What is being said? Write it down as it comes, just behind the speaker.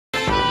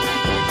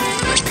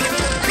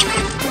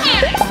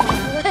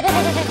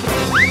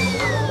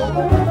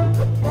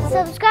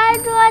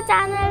Subscribe to our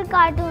channel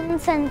Cartoon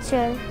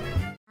Central.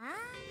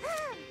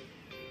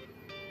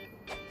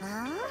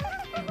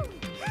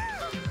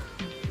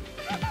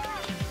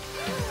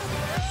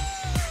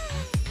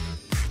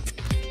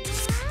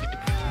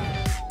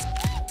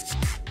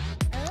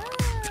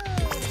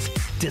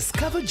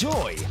 Discover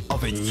joy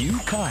of a new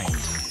kind.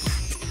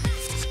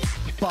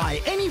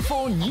 Buy any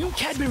 4 new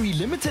Cadbury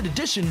limited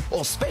edition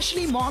or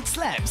specially marked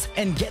slabs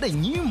and get a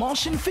new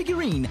Martian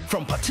figurine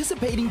from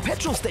participating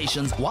petrol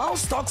stations while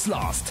stocks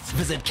last.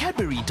 Visit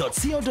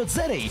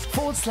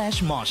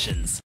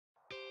cadbury.co.za/Martians.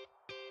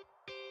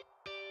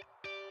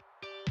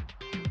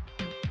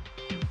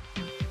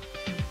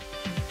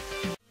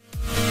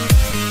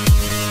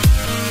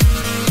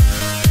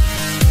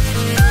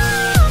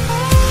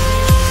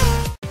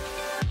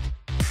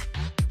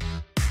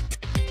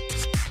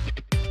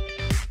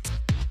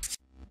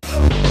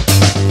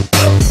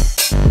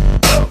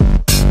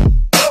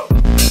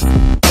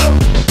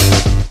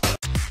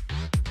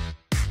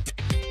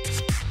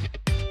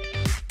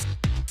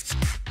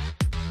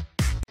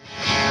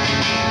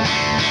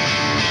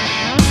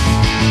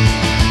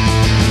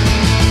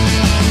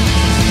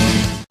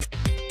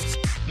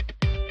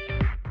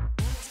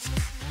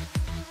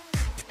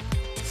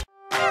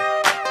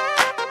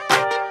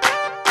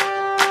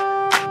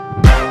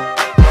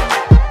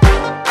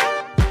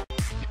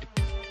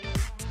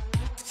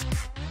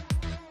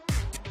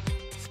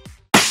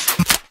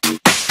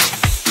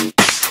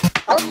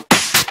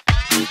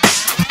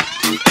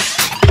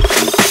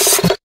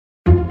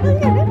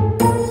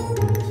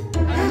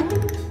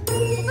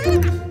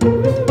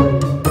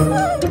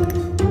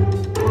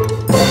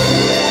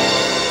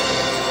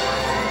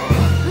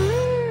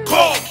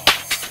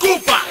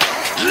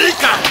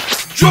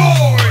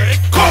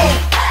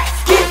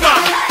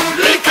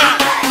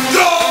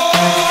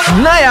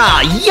 नया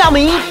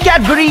yummy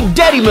Cadbury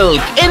dairy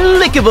milk in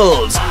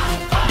लिकेबल्स,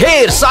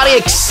 ढेर सारे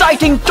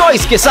exciting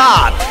toys के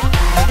साथ।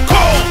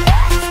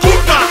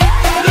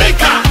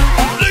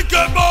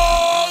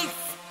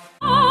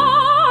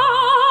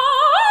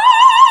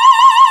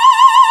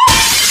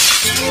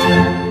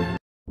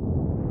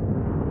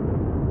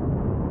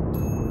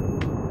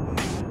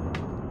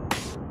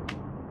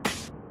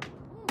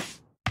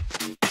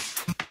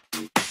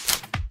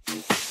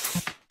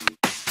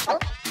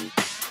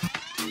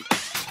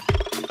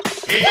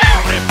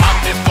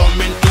 Everybody's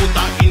coming to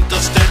the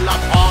interstellar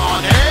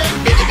party.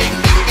 Biddy bing,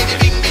 biddy biddy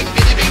bing bing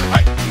biddy bing.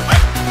 Hey, hey, hey,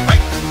 hey.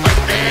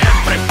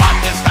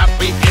 Everybody's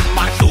happy in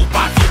my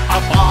super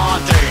super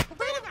party.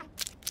 Biddy bing,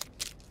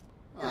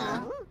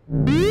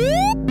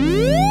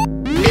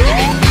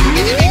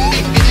 biddy bing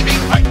bing biddy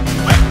bing. Hey,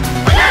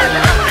 hey,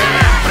 hey.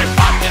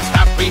 Everybody's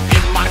happy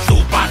in my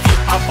super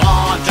super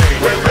party.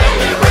 We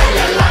really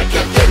really like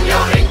it in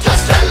your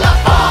interstellar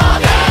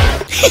party.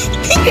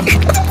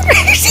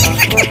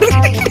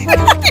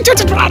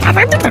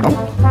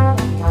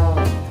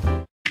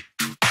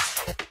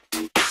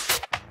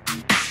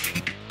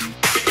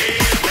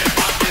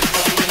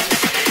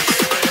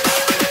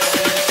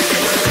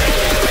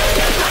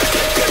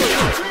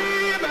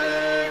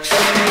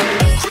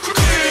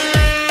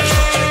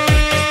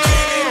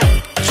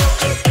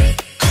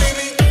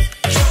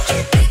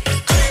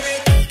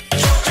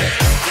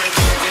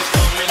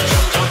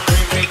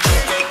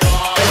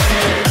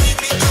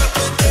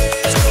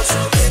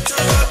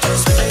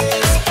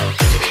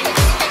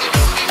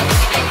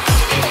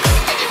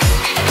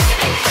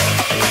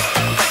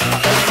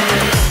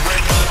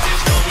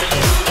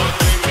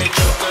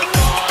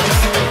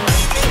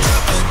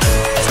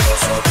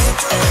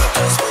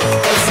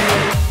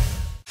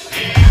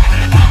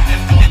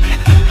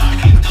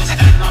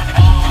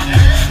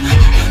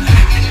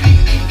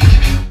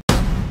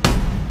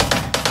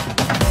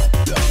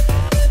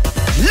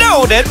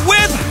 Loaded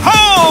with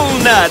whole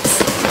nuts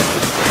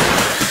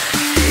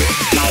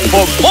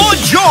for more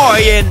joy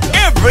in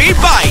every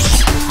bite.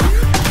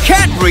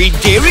 Cadbury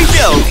Dairy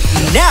Milk,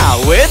 now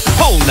with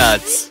whole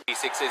nuts.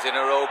 6s in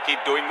a row. Keep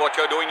doing what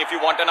you're doing if you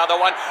want another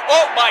one.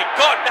 Oh my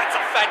God, that's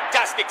a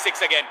fantastic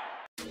 6 again.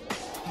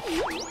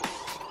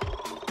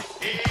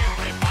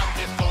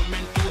 Everybody's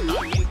coming to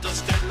the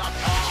interstellar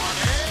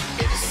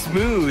party.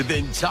 Smooth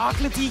and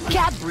chocolatey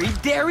Cadbury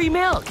Dairy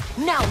Milk,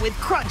 now with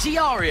crunchy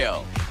Oreo.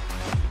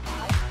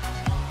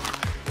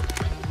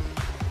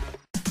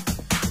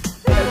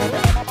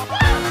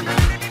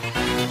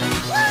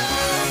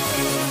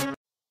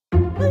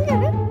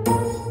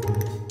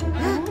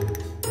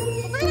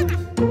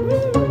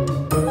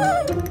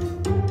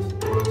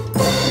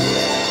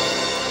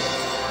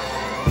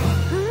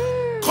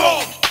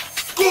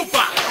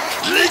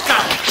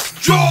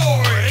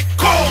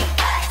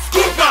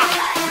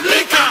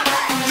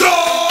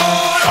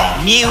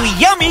 New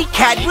yummy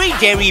Cadbury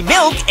Dairy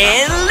Milk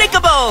and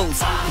Lickables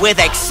with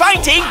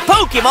exciting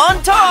Pokemon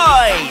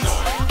toys.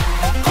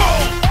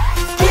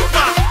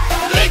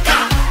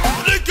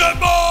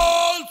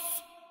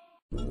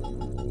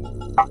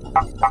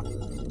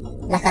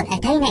 لقد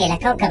أتينا إلى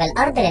كوكب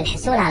الأرض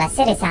للحصول على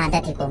سر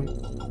سعادتكم.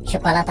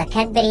 شوكولاتة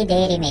كادبري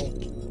ديري ميلك.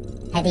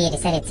 هذه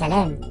رسالة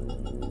سلام.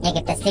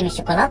 يجب تسليم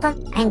الشوكولاتة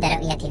عند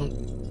رؤيتنا.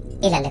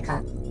 إلى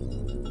اللقاء.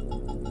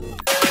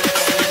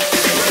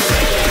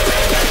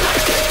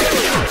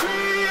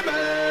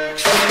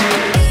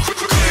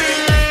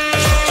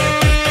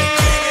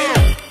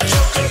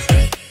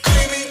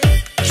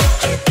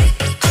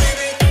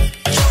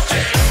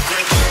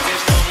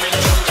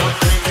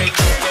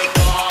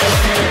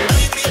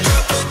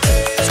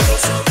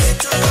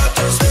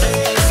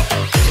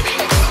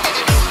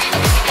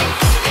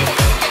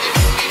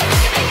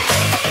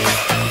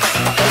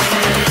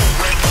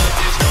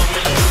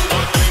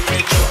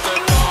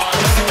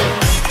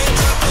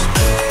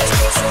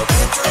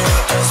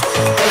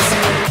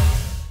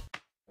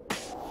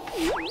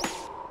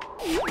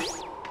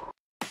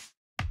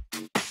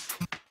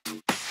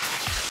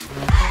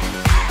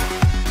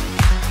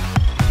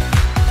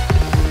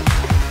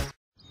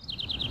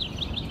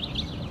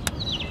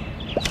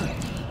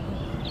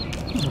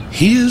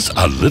 Here's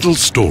a little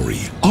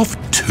story of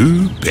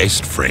two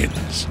best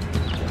friends.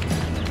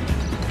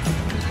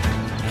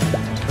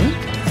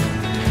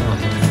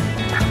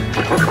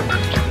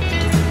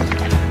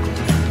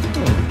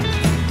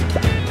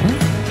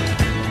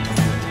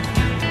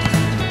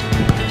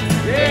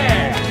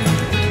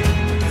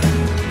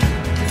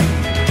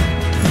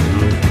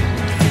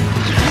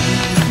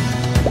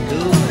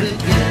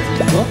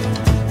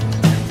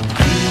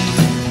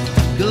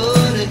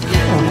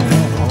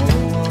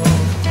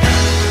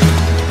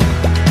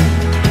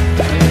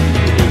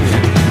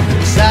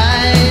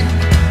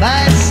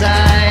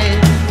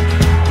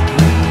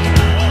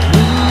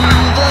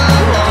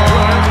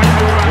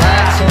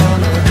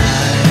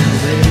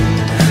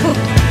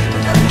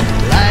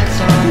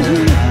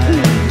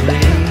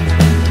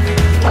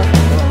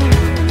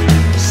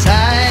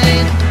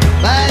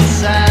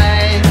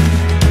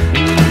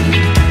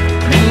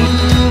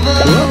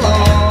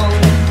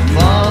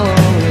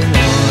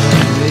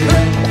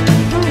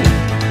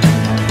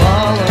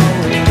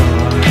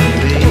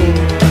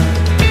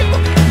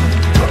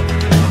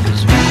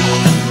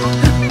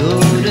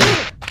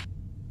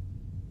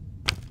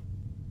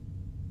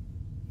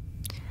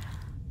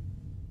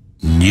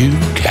 New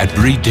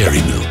Cadbury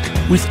Dairy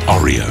Milk with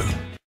Oreo.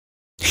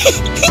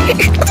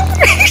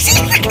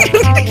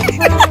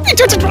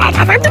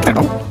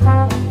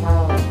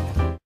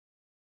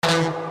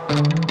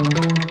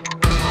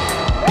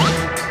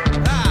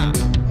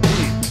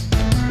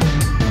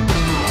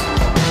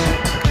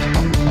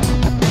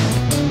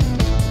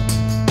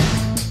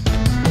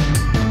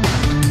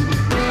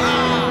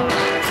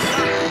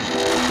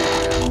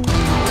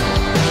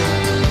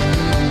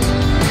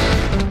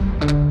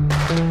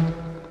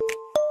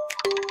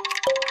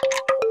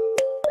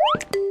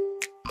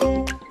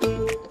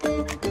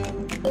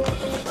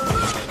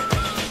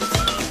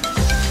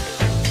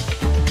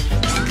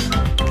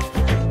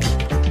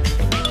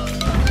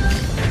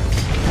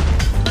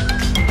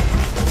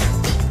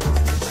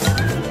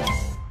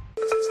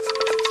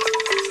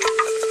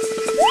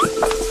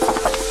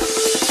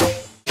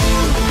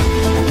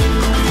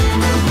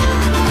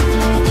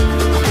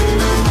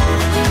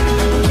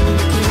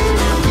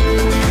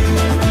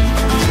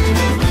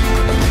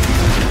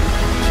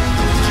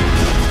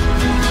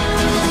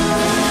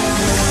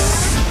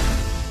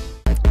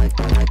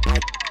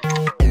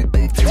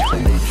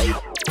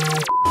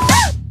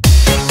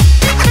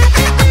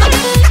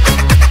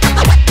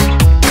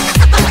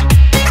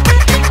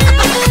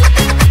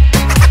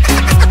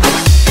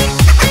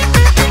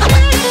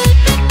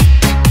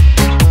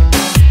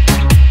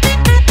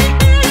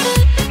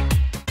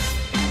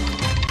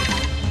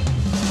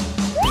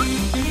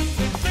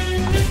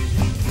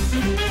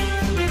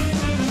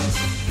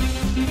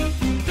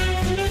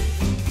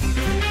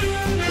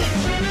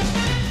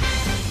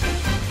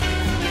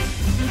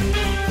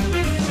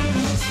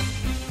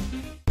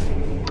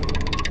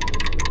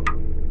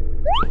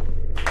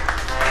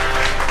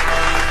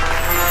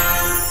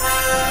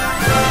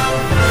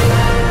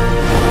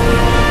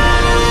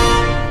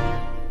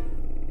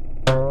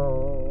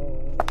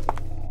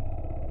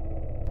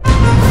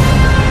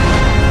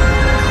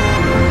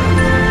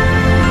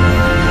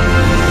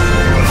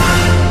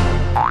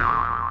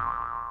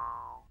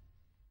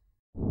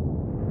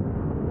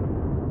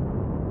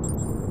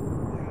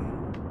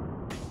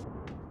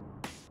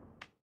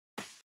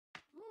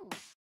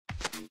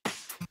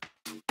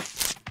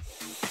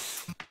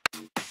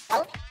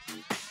 Oh.